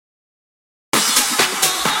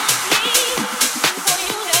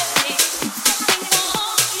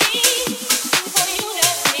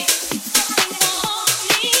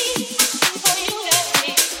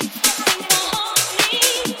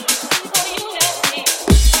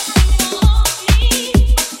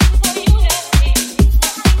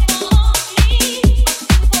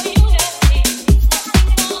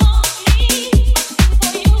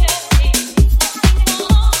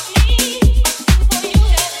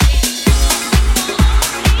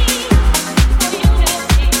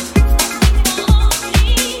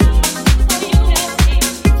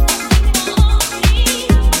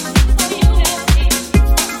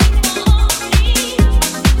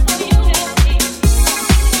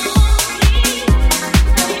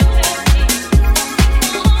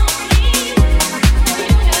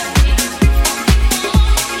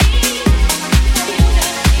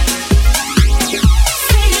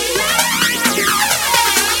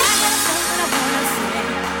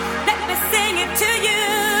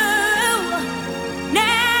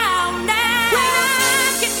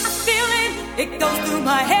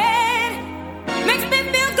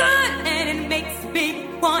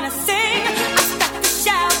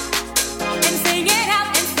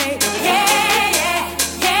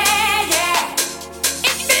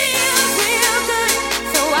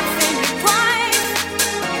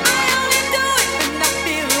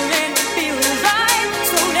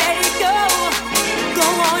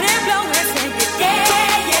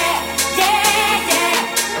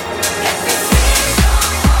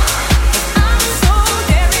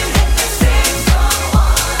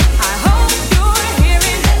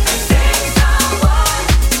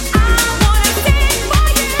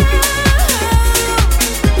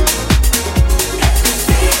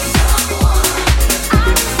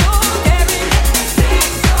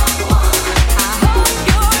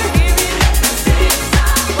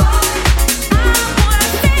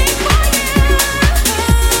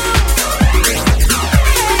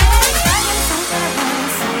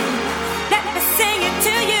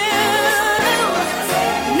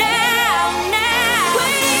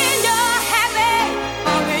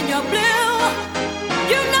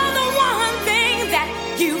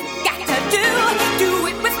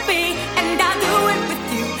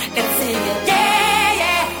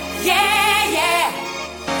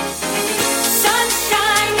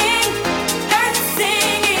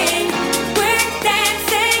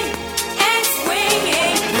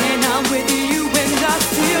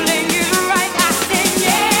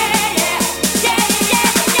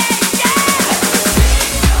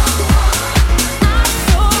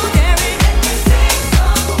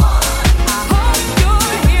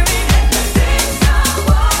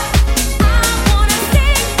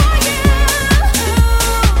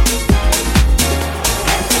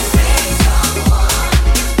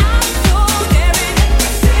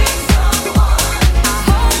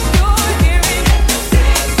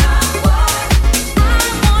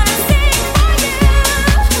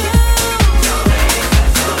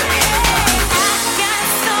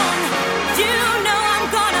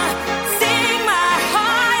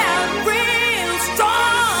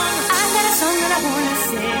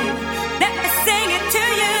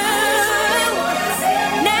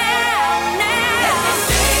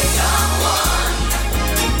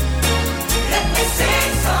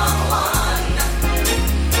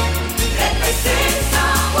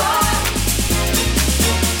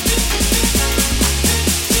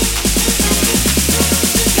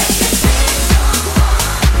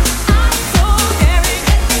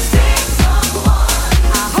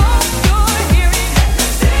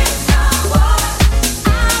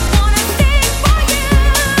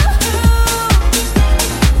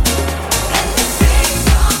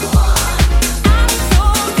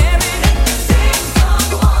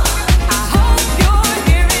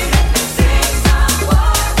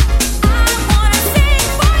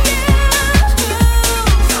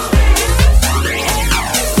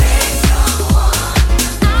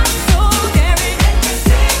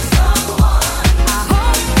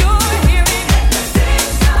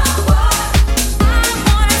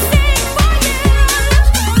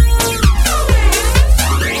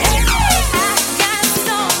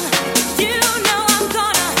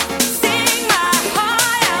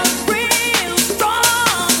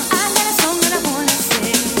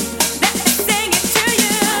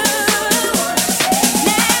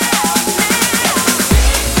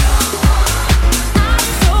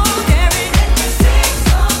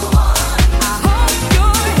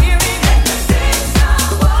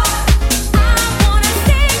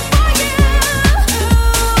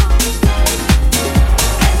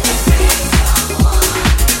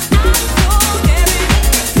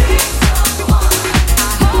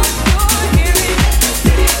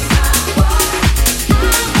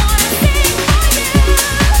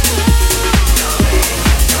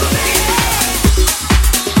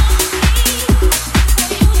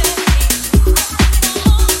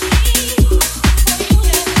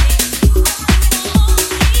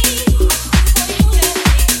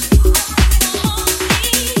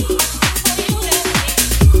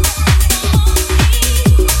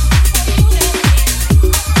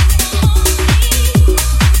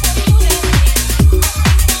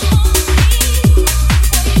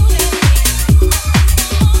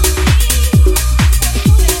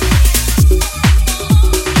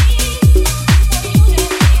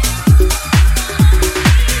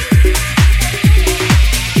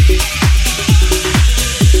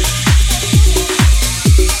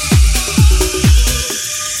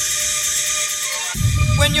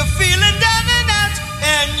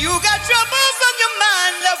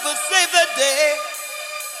love will save the day.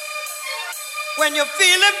 When you're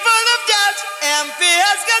feeling full of doubt and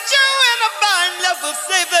fear's got you in a bind, love will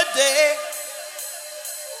save the day.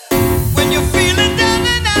 When you're feeling down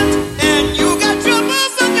and out and you got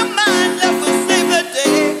troubles on your mind, love will save the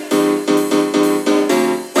day.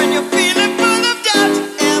 When you're feeling full of doubt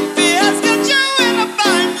and fear's got you in a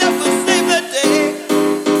bind, love will save the day.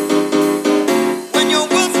 When your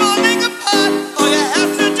world's falling apart, all you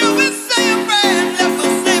have to do is say a prayer, love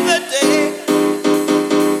will save the day.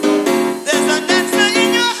 There's an answer in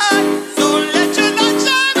your heart, so let your light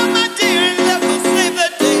shine on, my dear, love will save the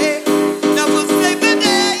day.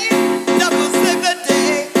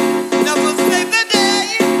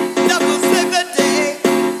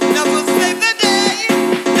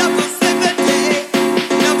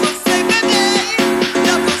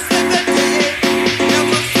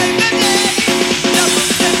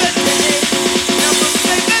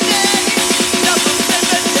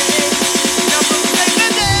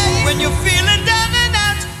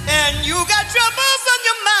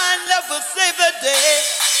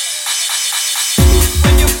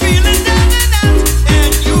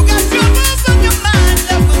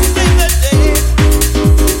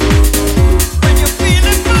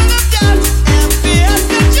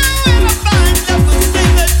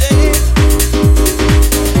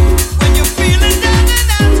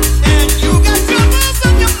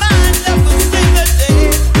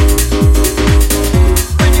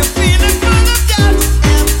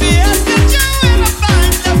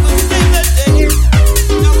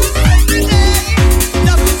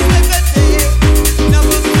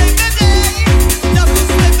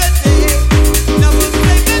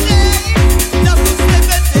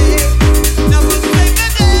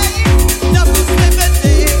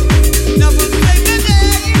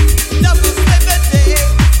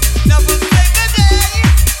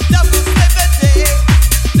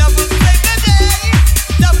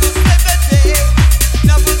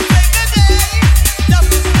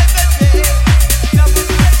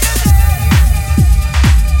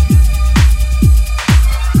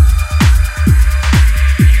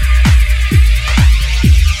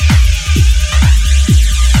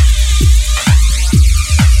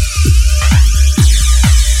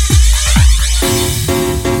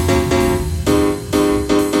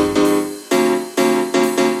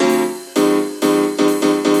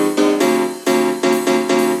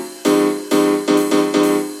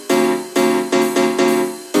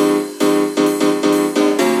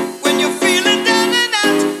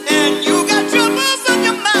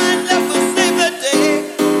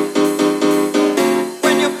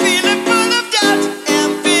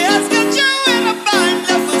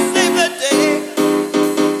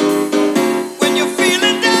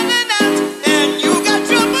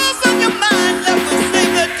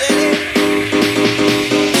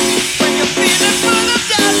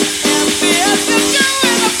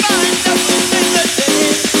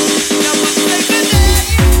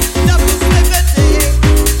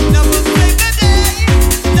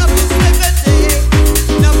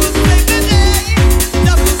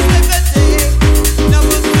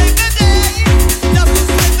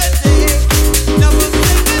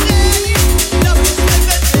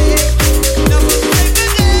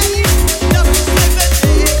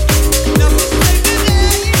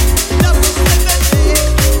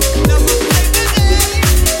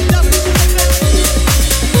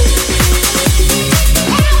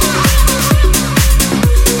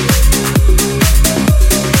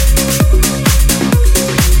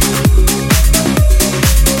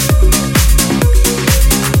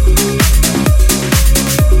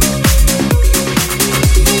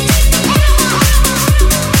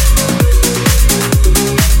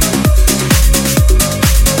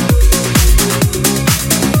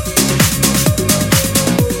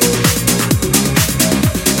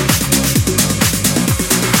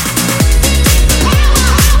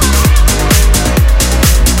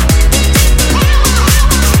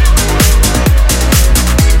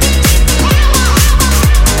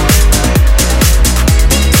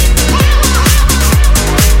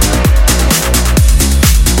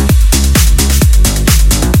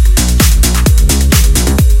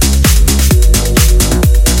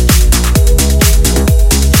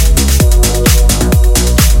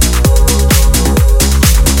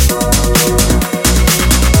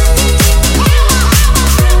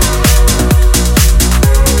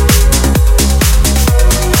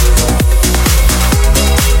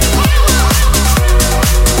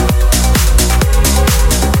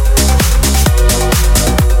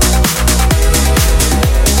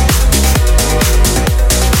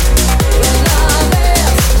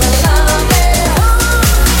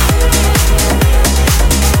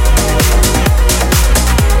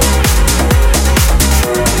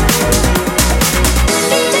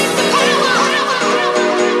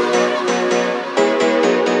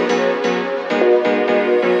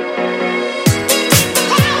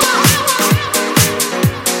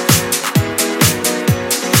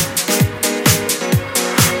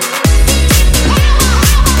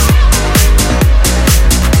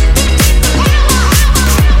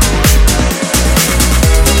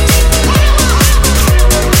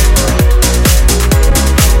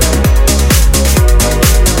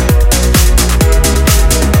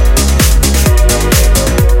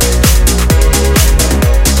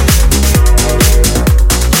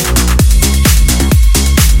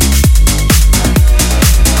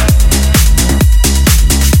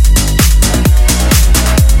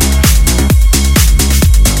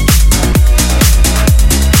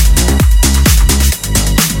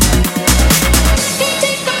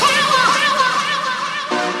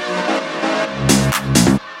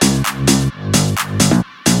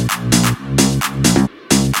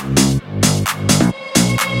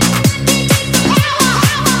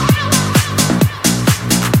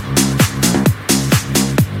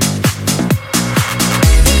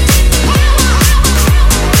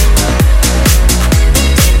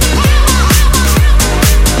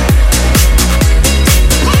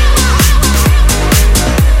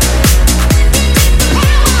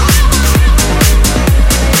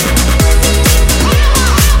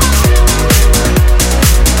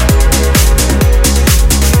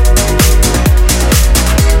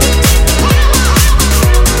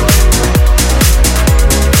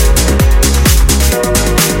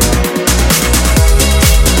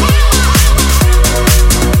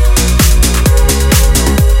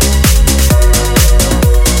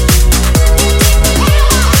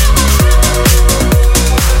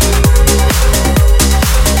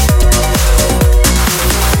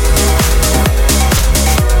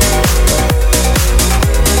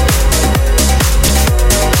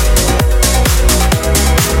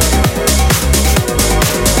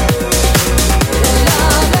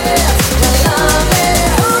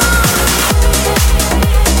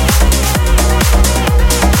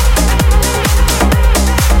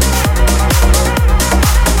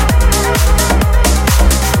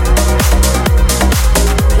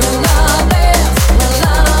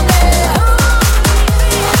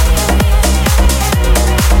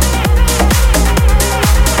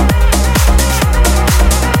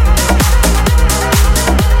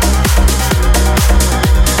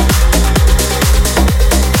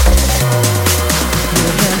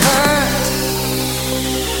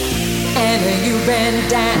 you've been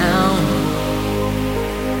down.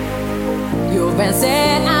 You've been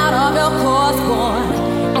sent out of your course, boy,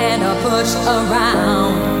 and pushed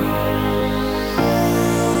around.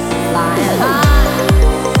 Flying high,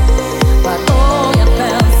 but oh, you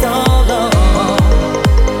felt so low.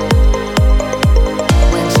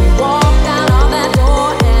 When she walked out of that door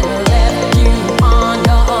and left you on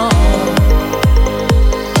your own.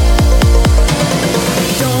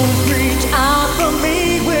 Don't reach out for me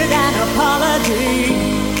with an apology.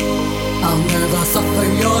 I'll never suffer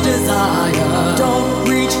your desire. Don't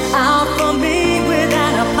reach out for me with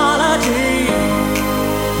an apology,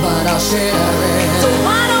 but I'll share it. So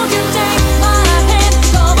why don't you take my hand,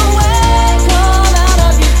 come away, come out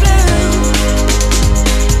of your blue.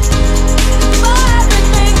 For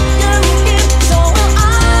everything you give, so will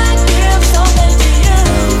I give something to you.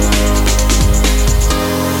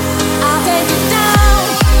 I'll take you down,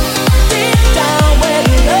 deep down where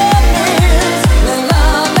the love is. The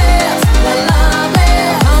love is, the love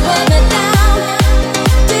is. Come with me down,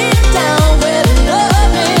 deep down where the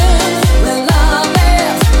love is. The love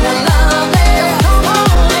is, the love is. Come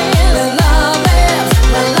on in. The love is,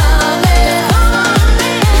 the love is. Come on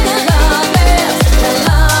in. The love is, the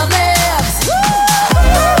love is.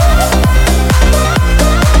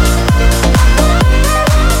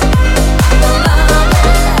 The love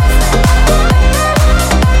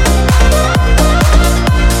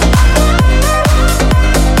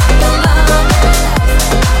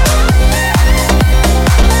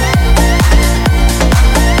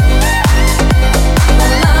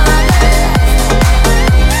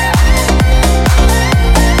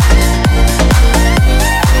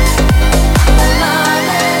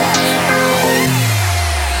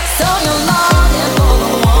So you're longing for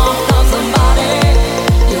the warmth of somebody.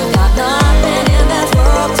 You got nothing in this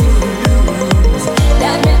world to lose.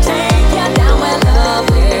 Let me take you down where love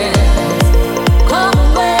is. Come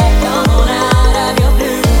away, come on out of your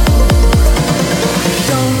blues.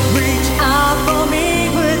 Don't reach out for me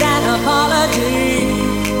with an apology.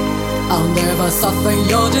 I'll never suffer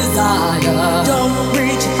your desire. Don't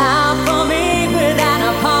reach out for me with an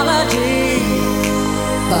apology,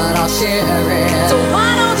 but I'll share it. So why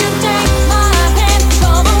don't you take my hand,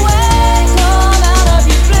 come away, come out of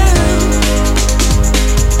your blue.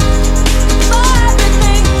 For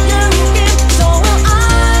everything you give, so will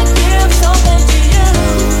I give something to you.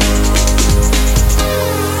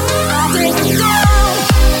 I'll take you down,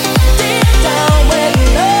 deep down where the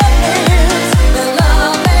love is. The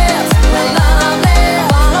love is, the love is.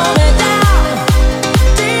 Follow me down,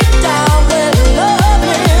 deep down where the love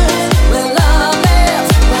is. The love is,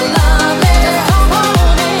 the love is. Come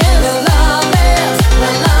on in. The love is,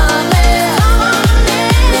 the love is. Come on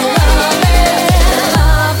in. The love is, the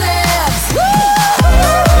love is. Woo!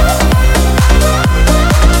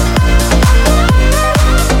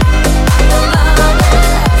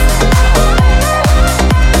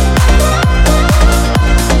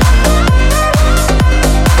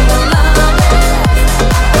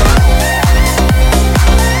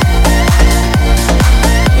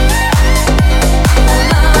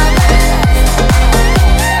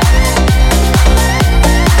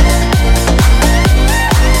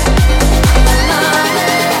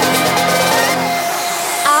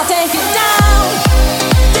 I'll take you down,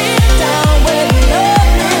 deep down where the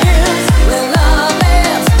love is. The love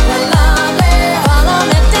is, the love is. Follow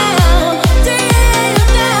me down, deep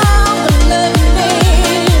down where love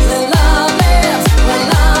is. The love is, the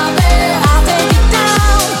love is. I'll take you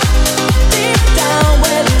down, deep down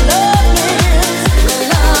where the love is. The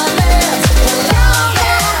love is, the love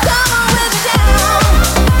is. Come on with me down,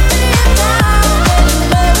 deep down where the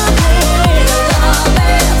love is. The love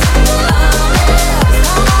is, the love is.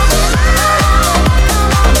 Come on with me.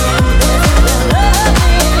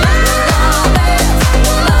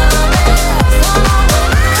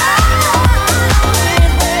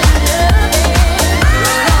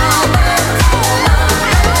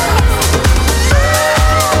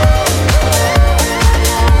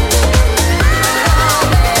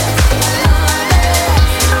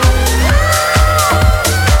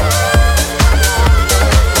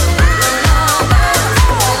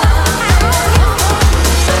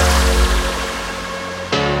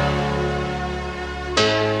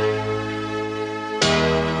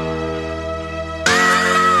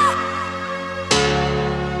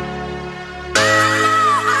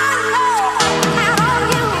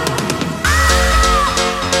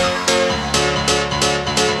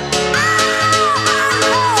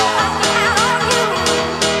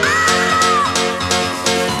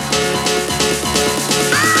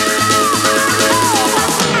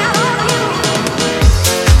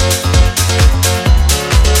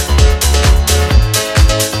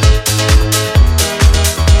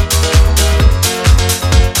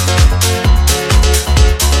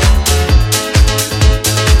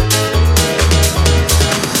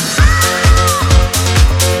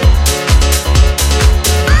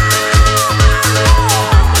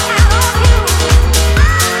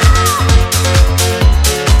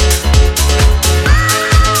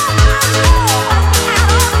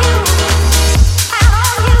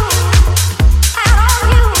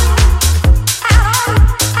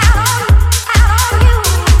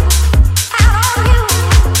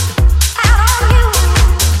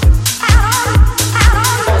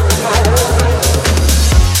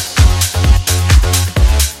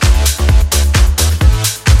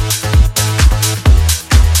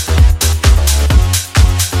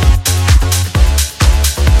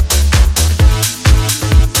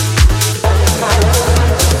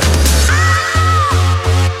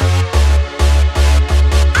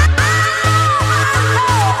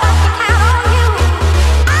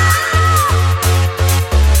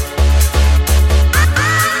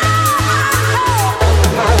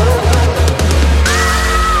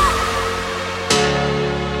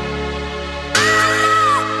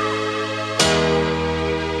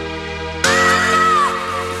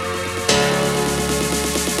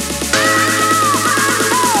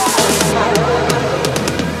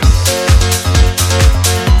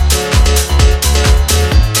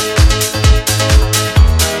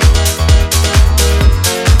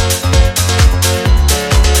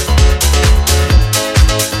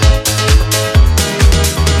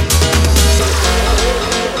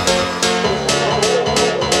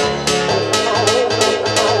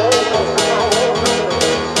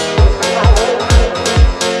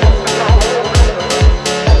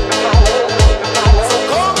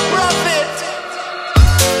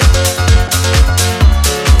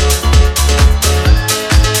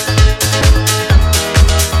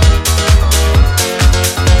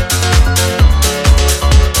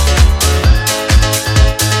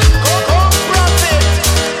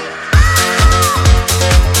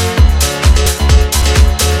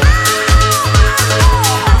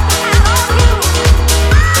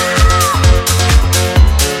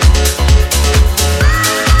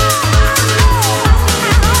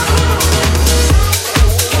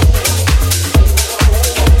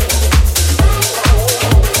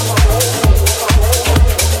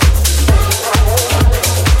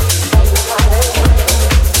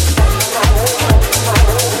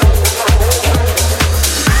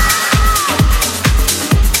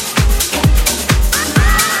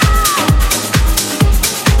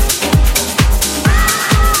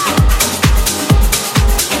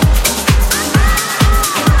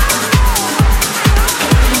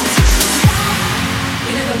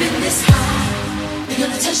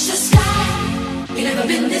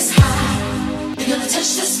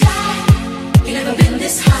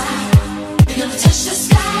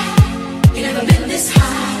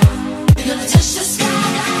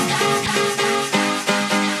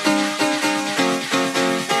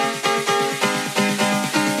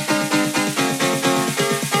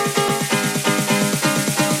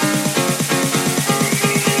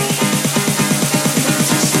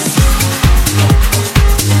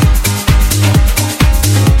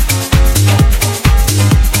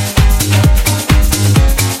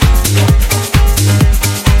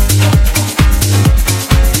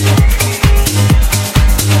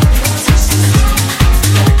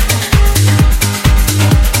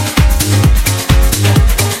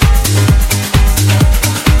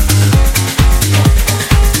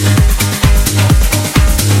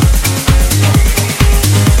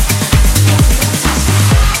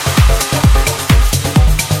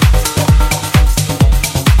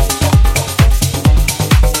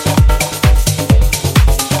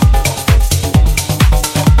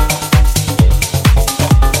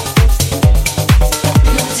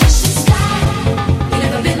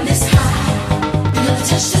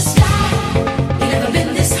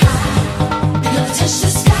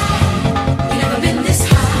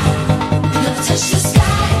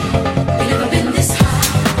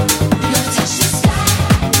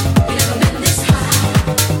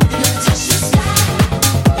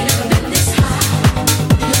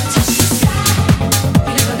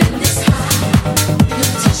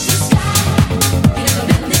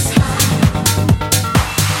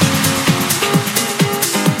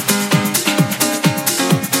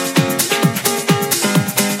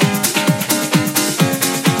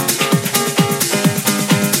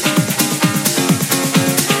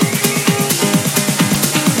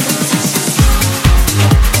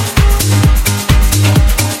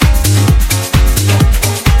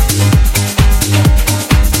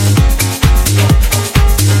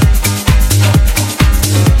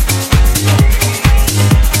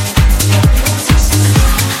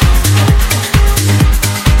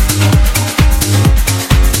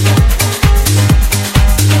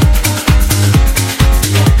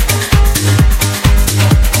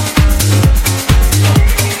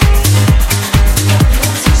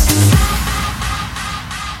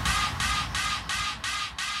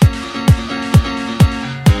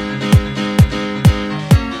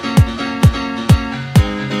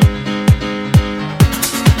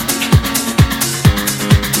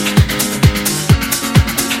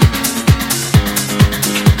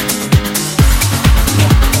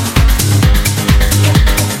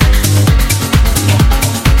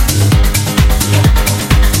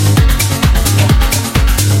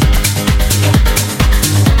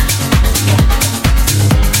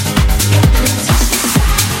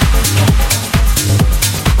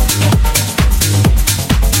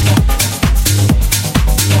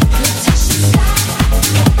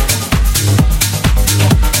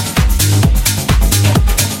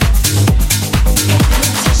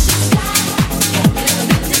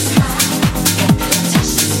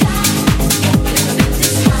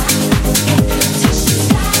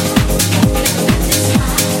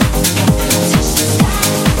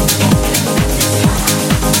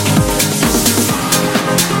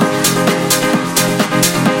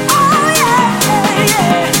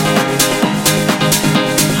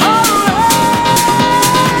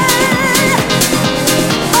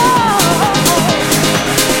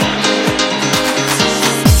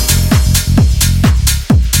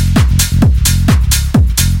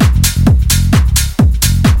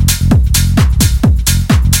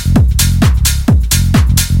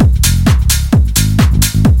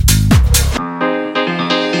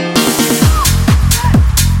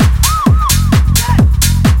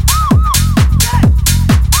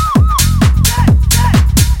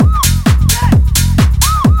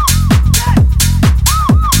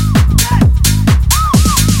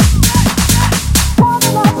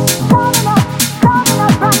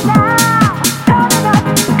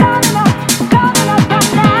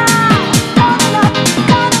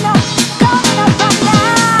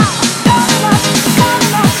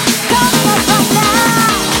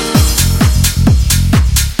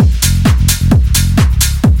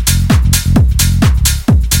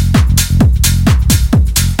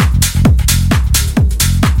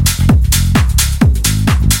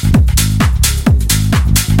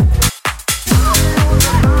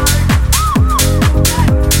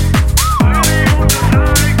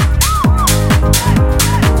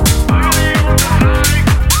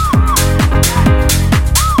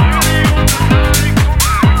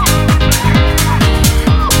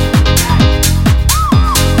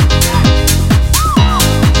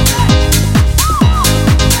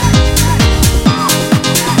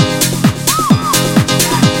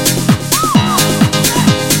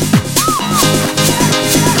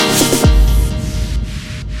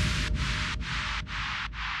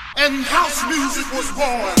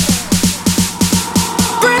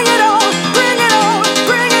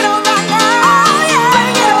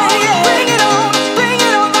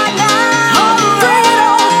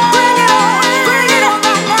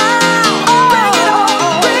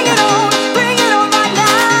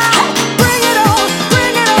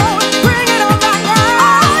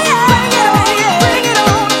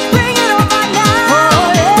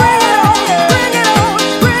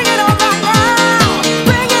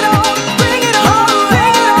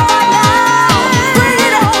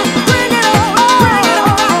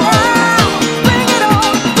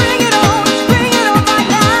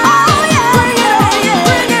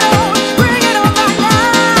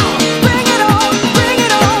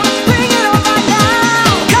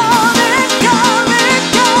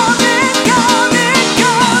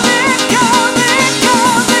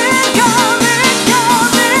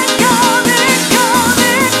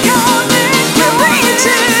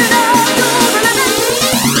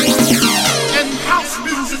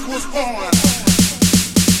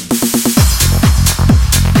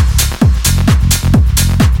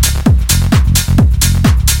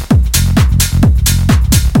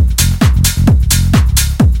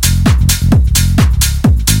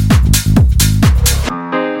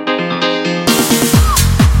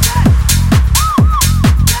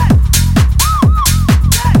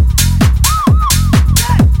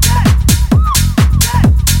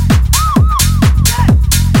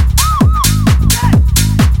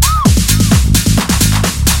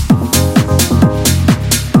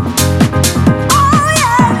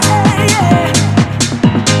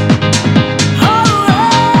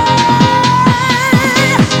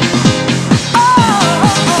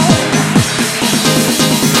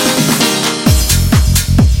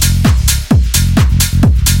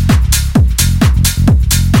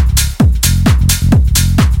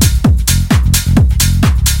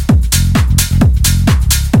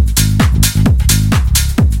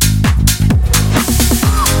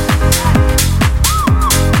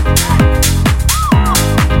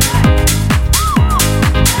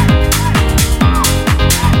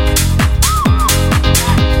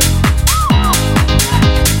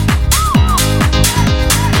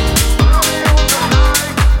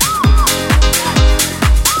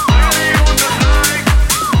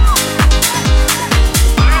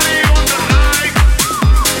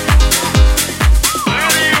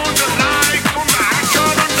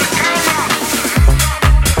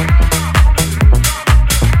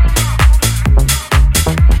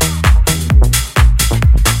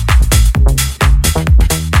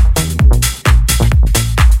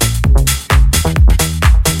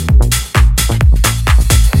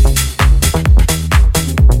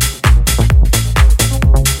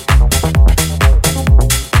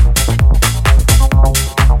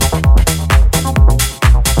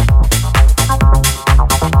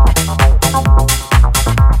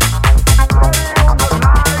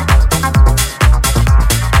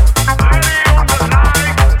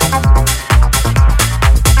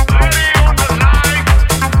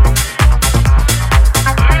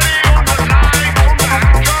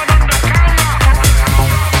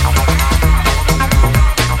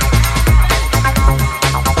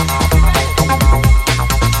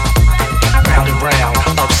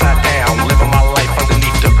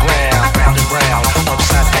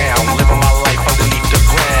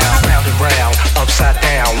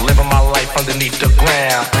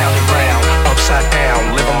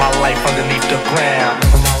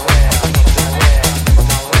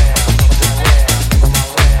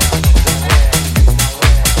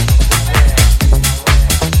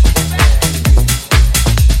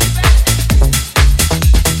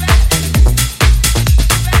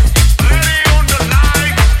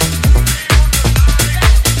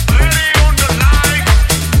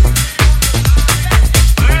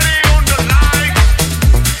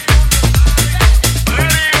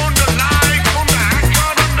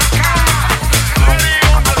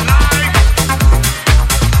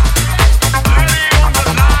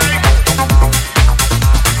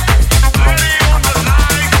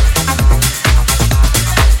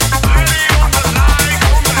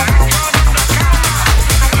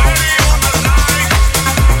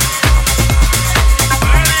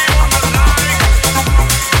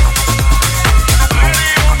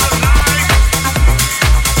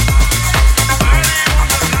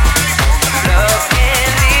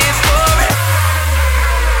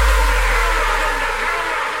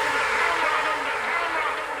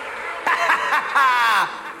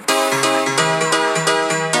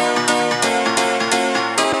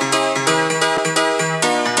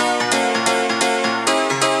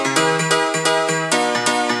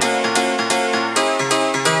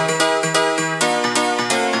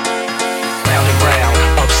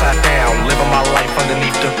 life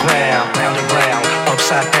underneath the ground, round and round,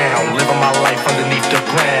 upside down, living my life underneath the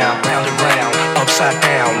ground, round and round, upside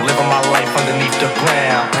down, living my life underneath the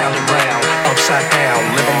ground, round and round, upside down,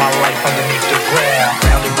 living my life underneath the ground,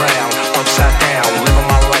 round and round, upside down, living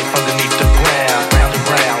my life underneath the ground, round and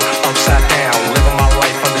round, upside down, living my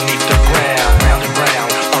life underneath the ground, round and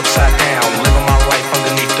round, upside down, living my life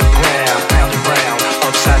underneath the ground, round and round,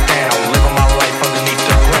 upside down, living my life underneath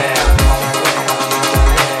the ground.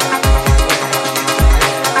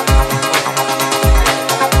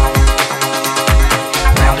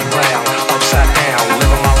 Round and round, upside down,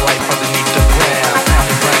 living my life underneath the ground. Round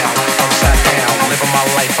and round, upside down, living my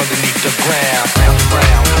life underneath the ground. Round and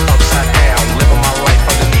round, upside down, living my life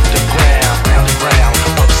underneath the ground. Round and round,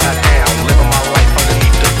 upside down, living my life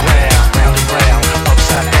underneath the ground. Round and round,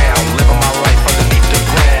 upside down, living my life underneath the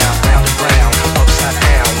ground. Round and round, upside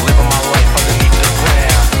down, living my life underneath the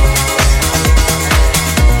ground.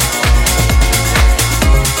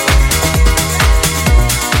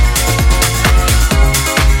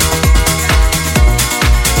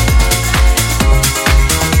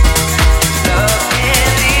 Love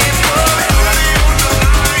can live forever.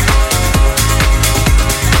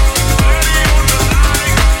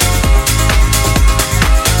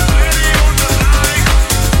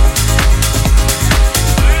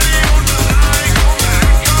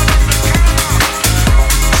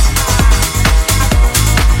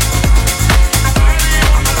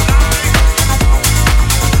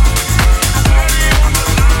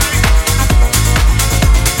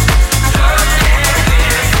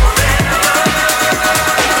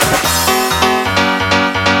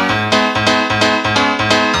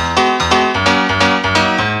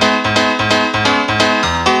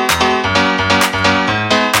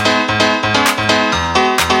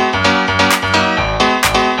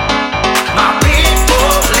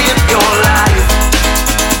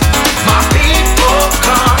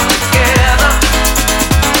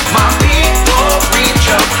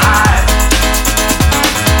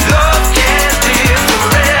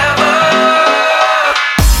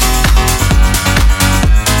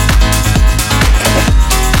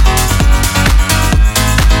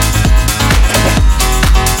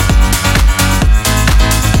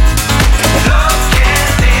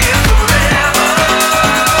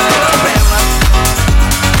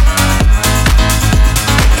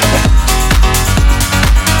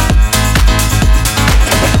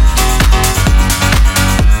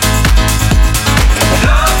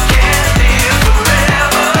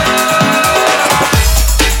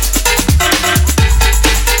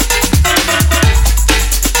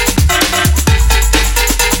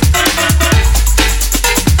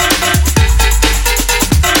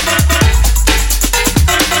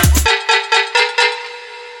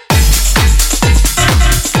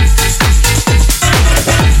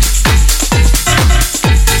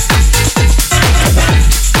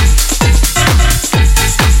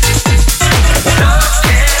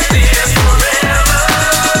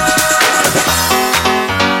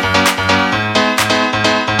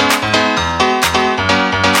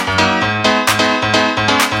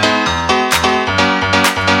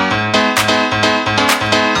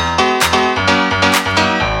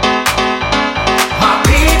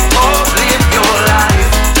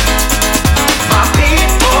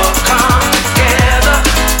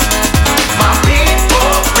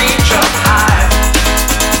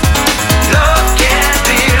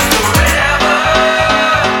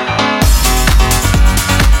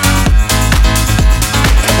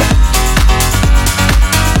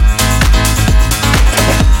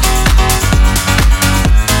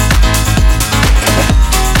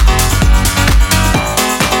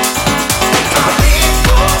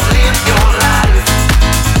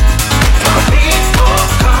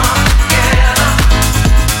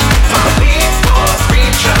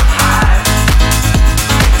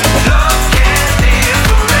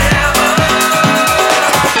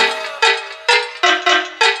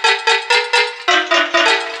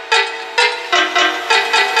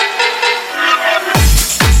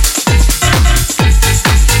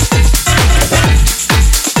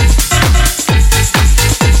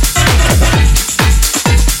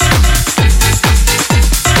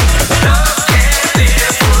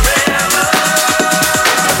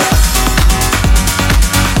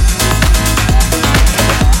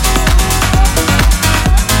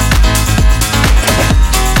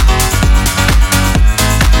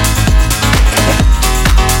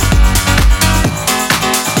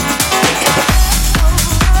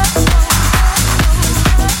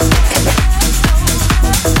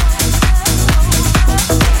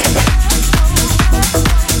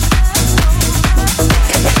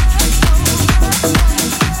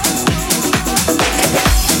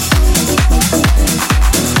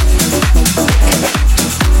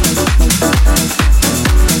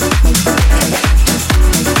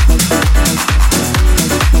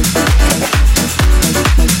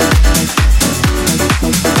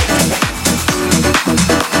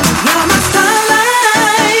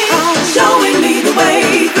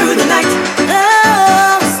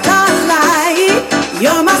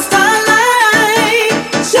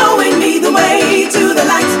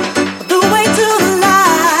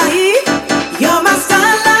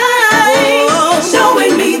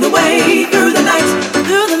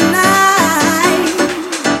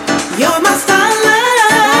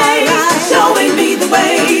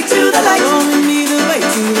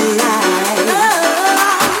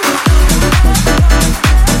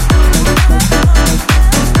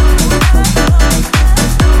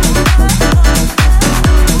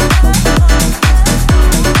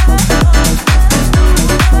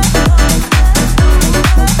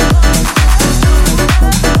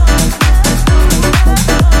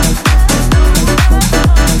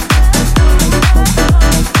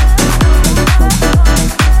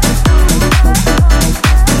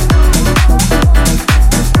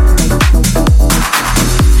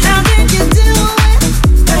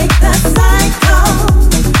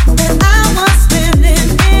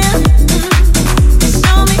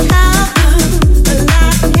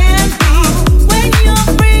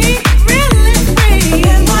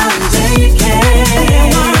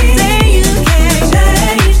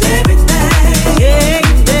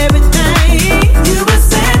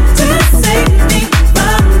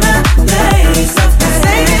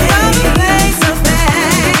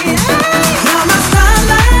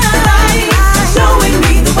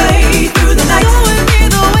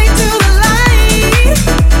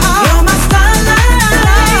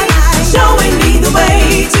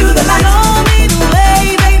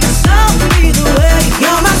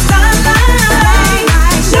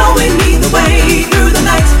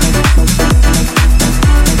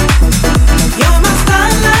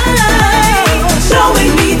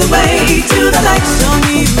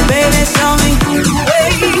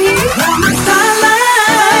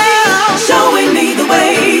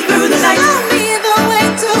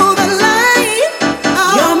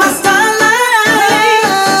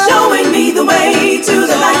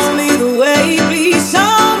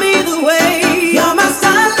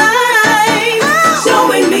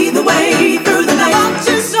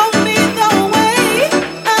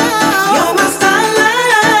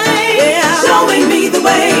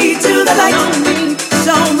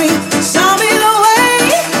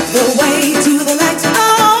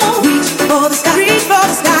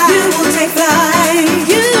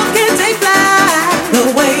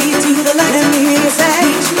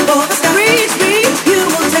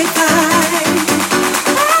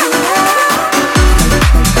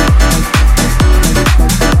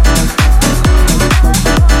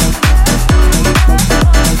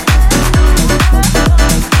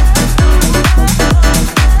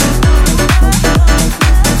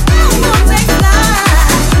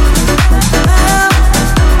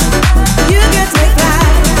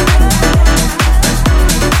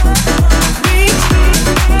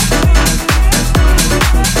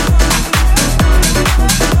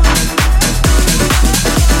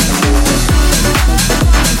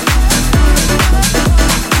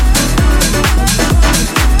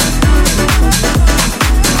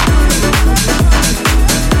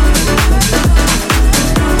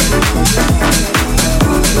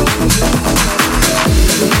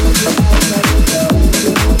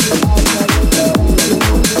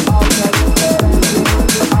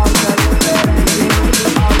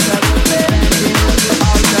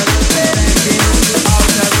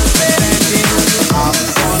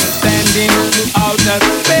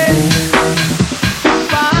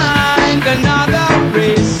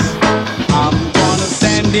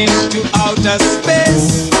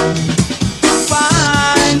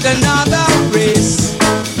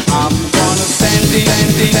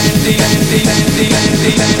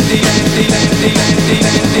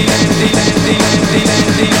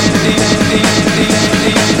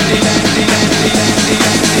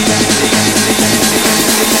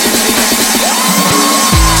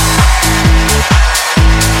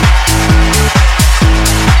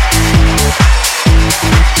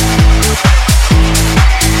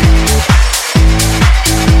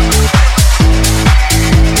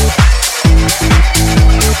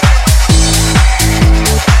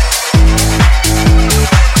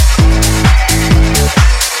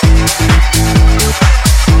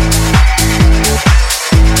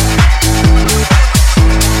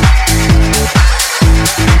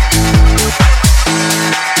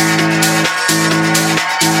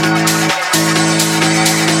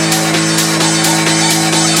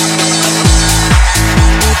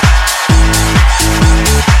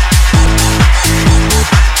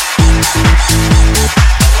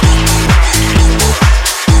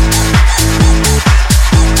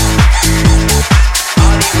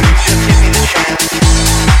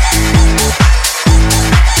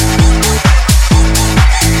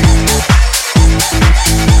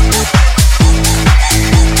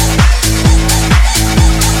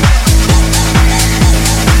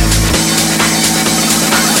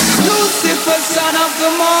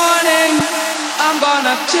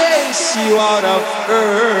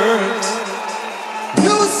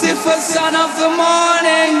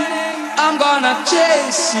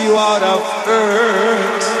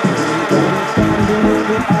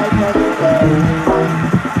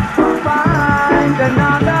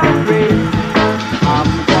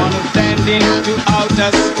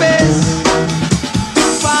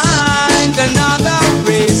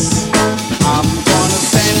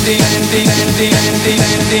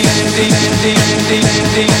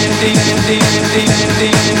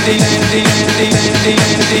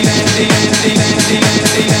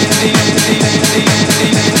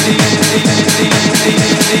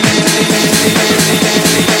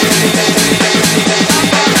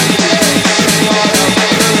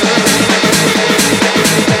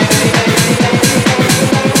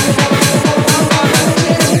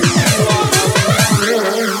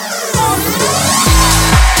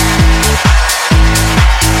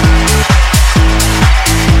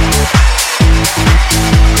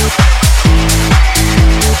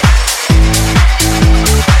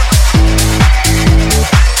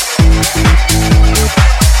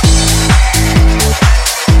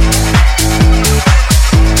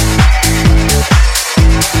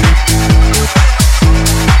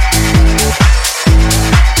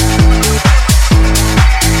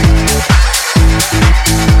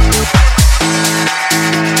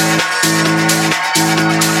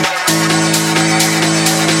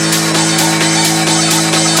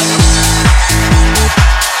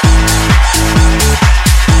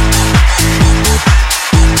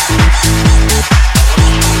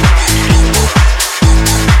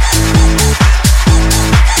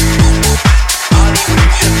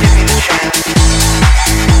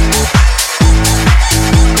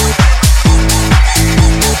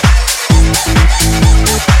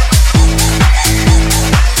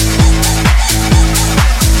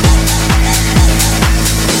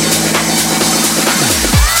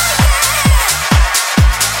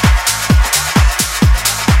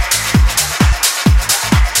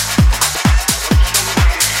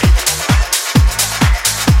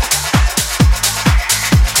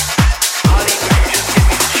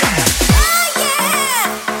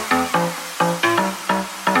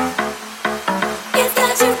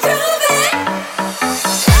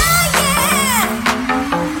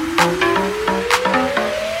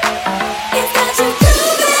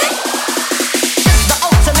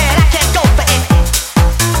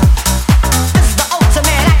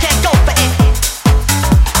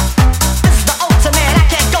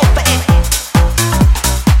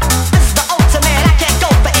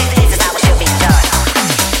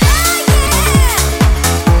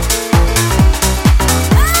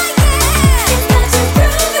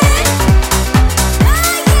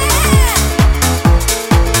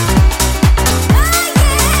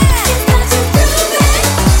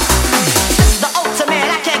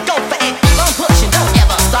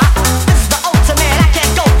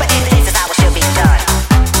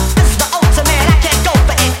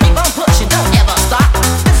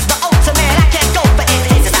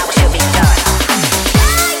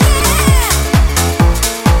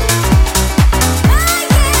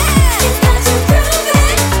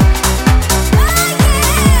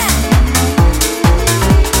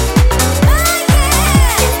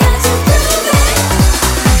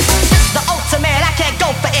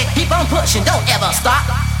 pushing, don't ever stop.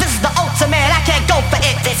 This is the ultimate, I can't go for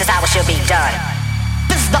it. This is how it should be done.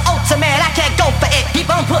 the ultimate, I can't go for it. Keep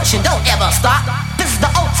on pushing, don't ever stop. This is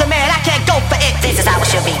the ultimate, I can't go for it. This is how it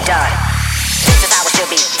should be done. This is how it should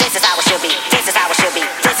be. This is how it should be. This is how it should be.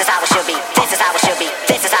 This is how it should be. This is how it should be.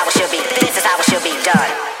 This is how it should be. This is how it should be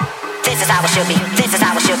done. This is how it should be. This is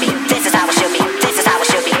how it should be. This is how it should be. This is how it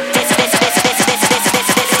should be. This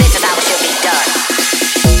is how it should be done.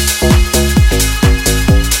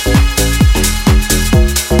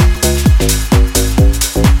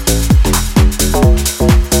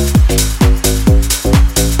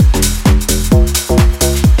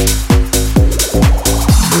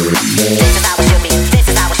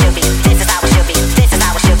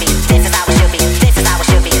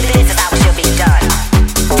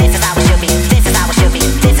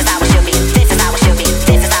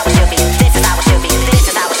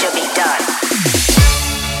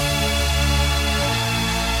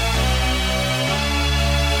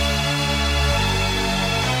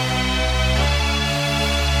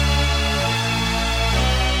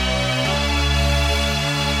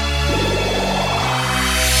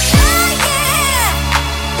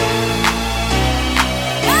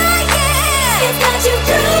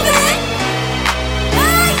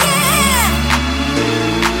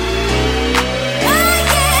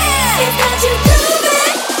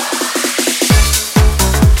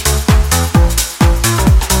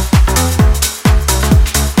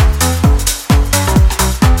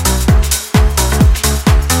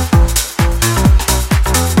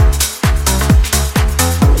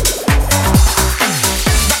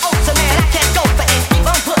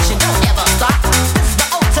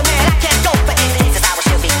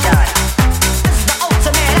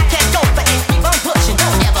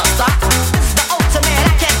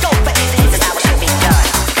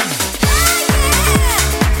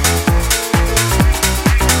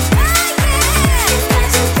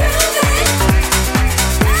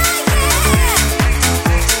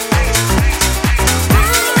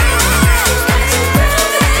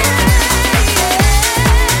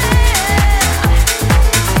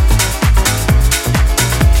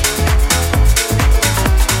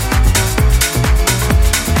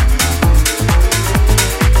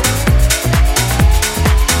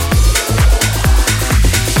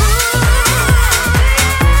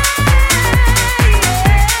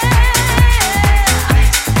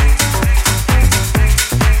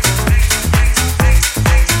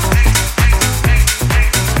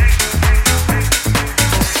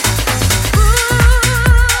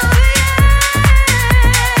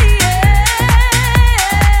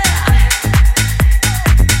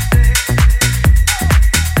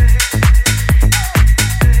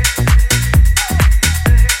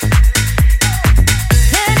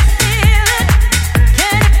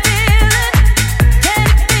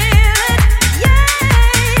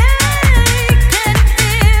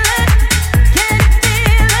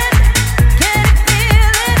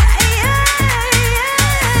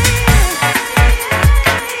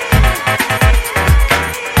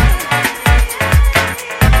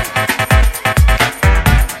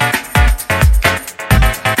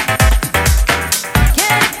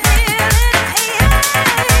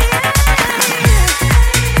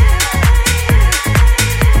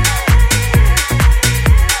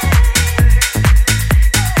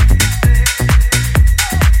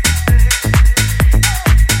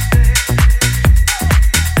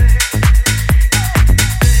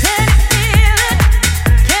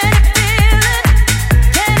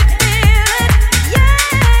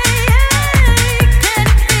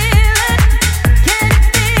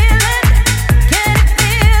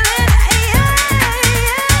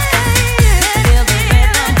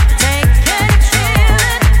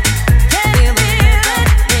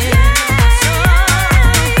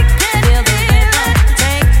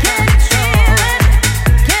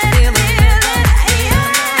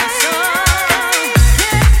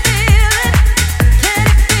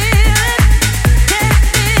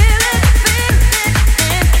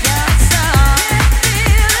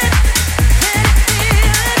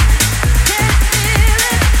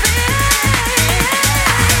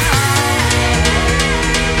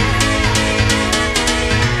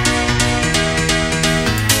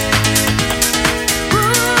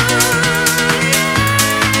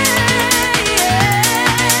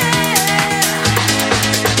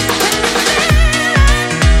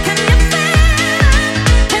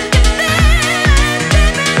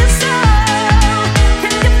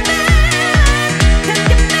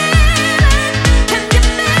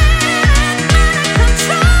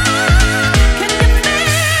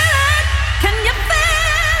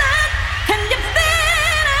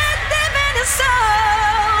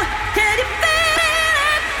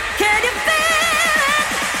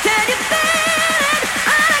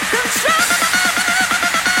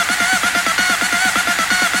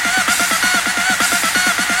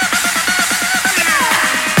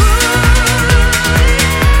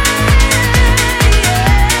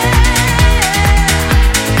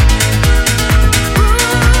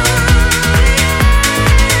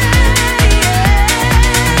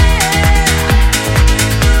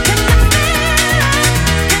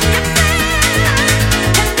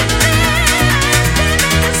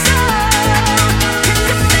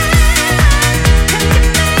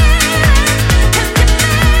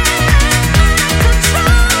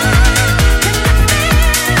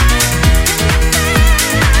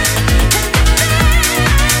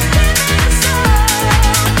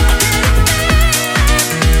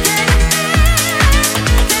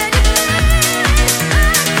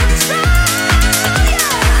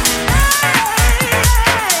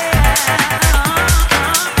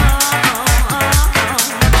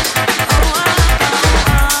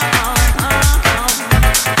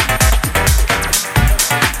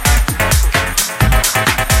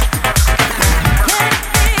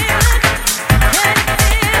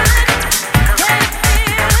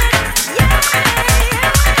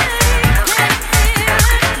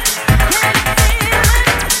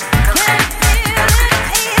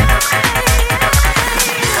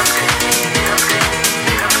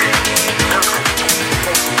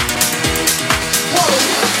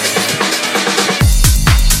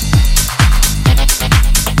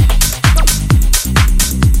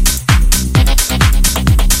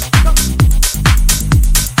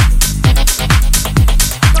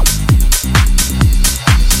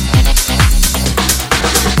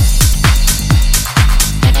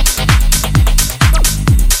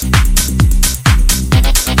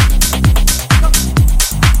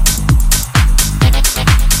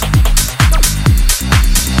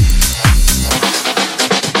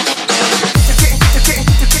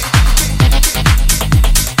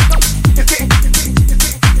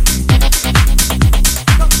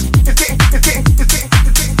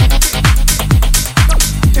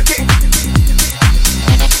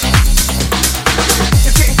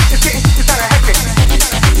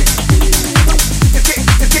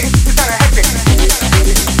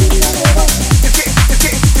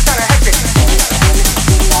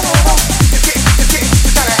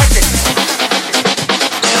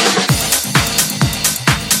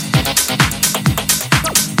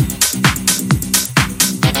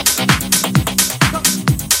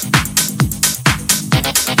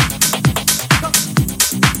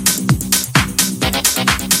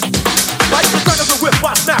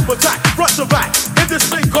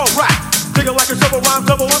 rhyme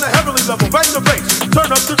double on a heavenly level. Bang the bass,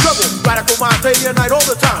 turn up the treble. Radical mind day and night all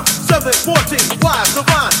the time. 714, wise,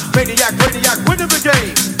 divine, maniac, radiac, winning the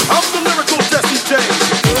game. I'm the lyrical Jesse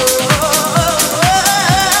James.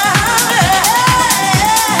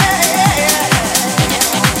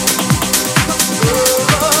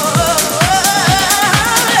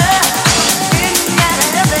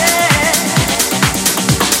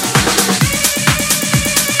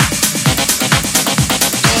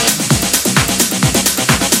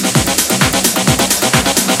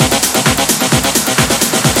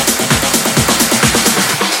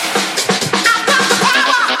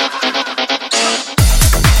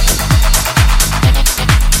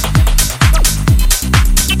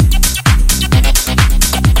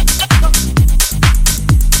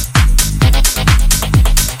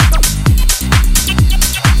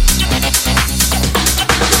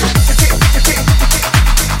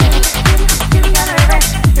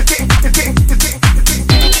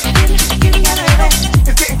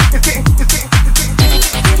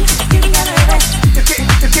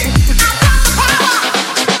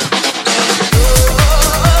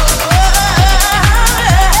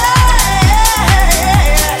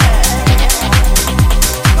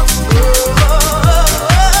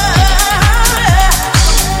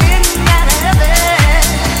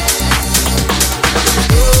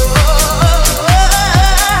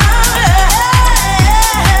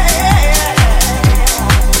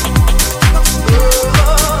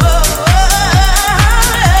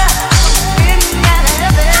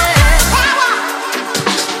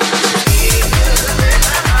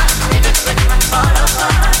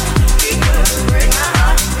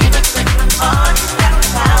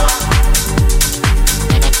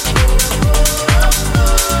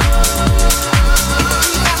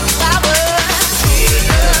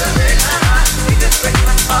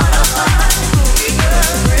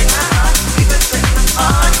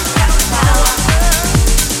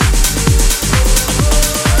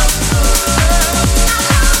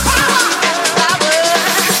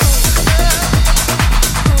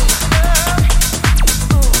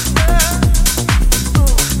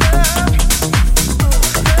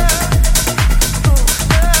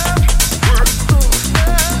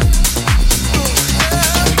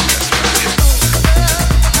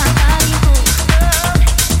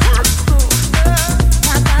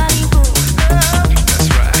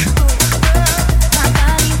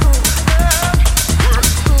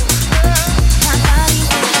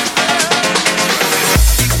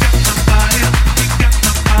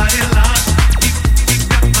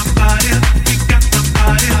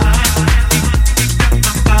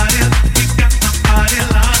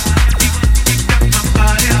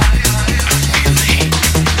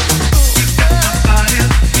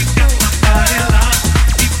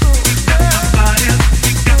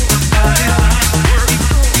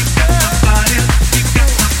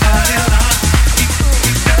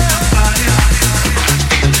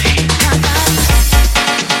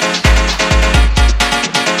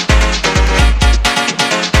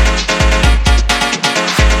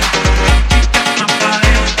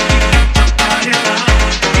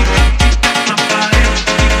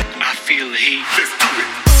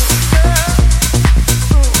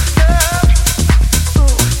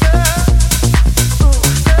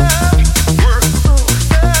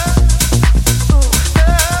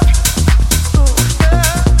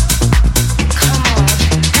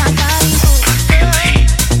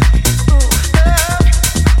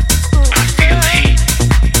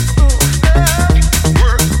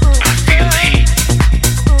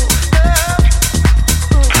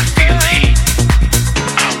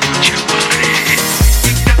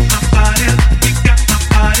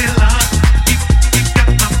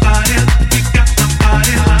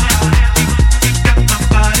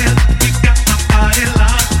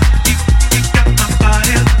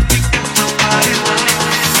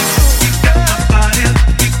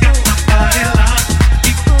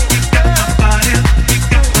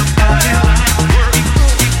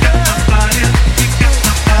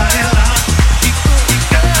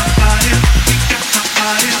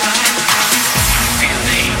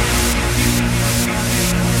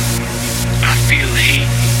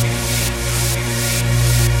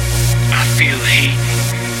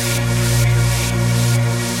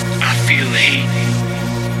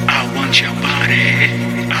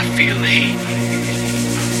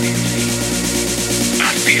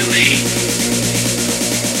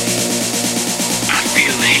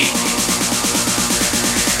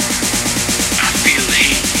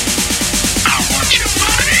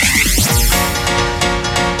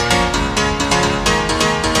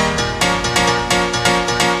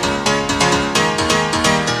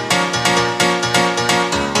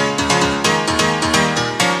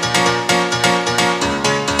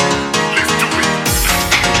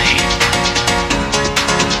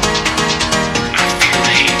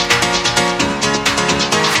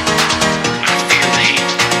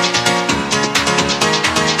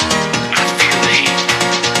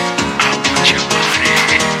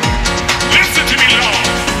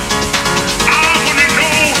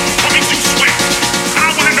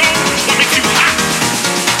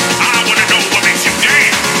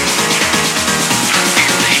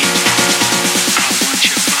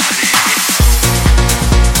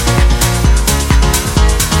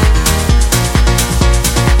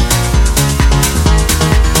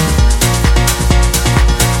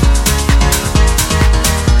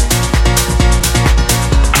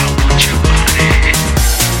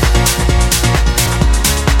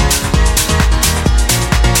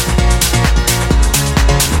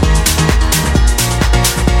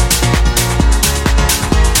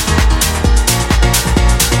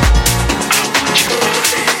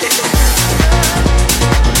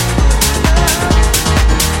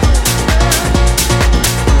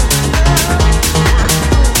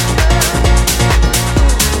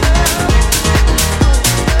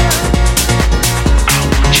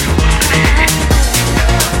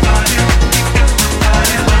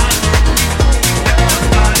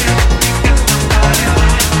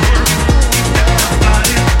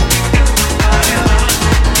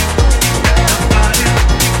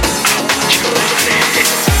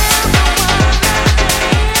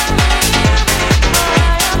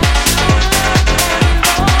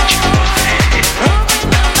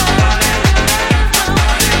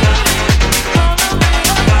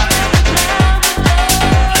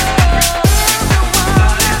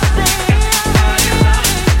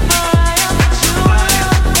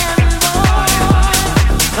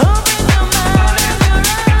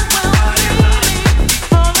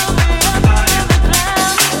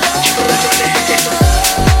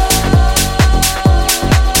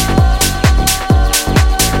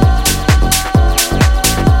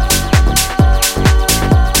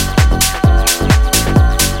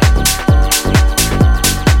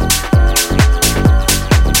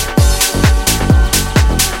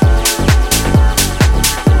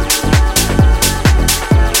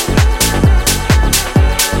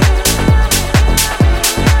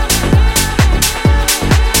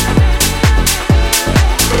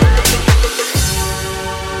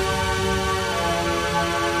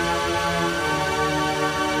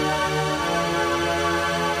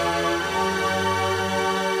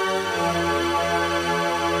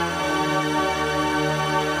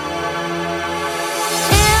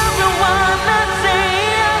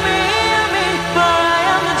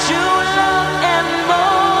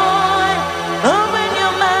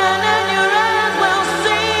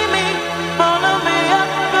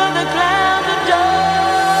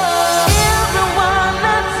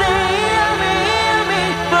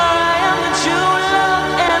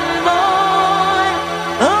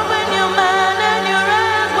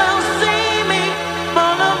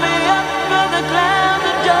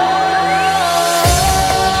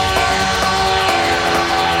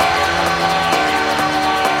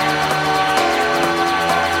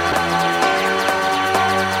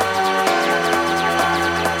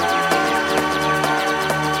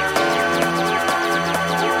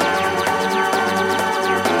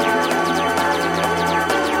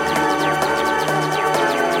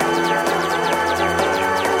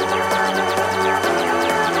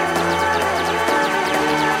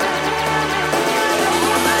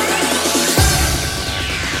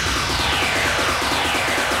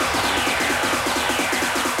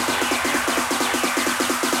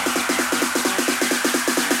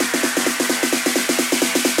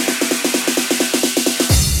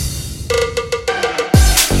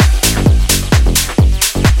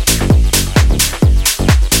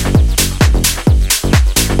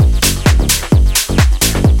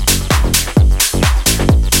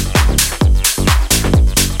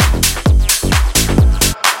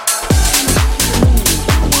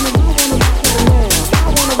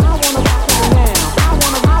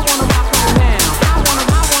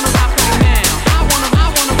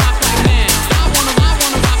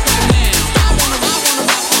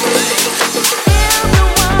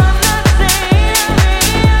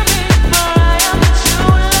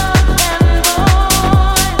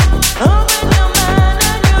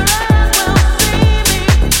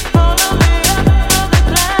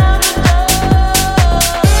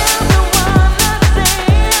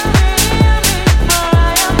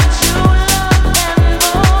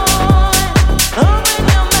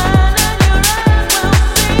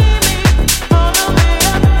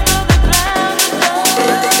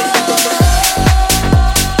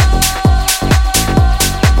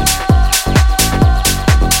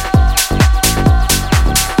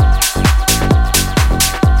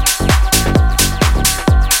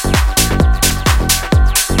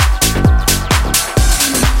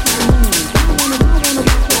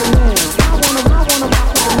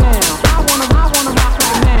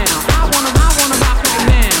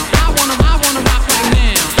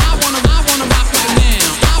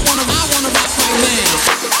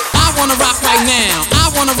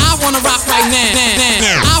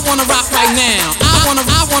 now. I wanna rock right now. I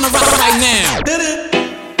wanna rock right now. Did it?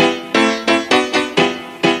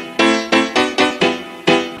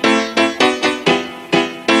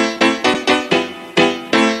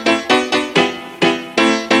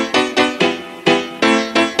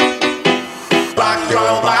 Rock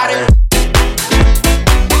your body.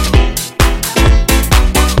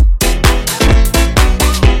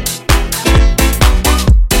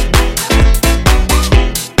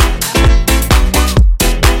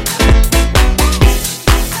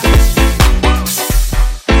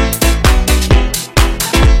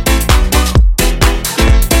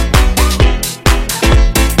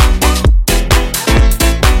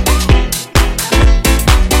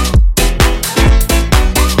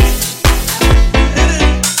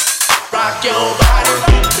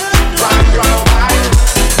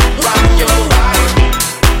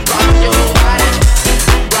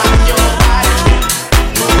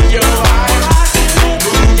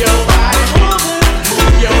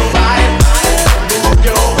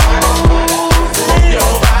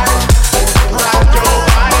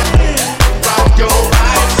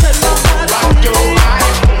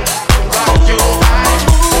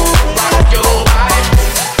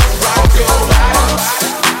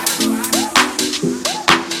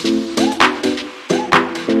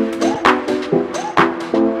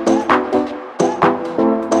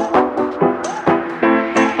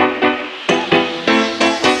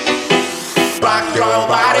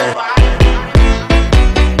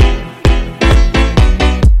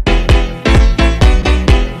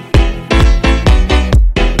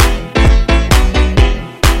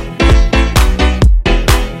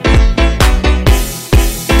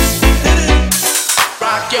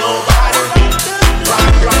 Rock your body.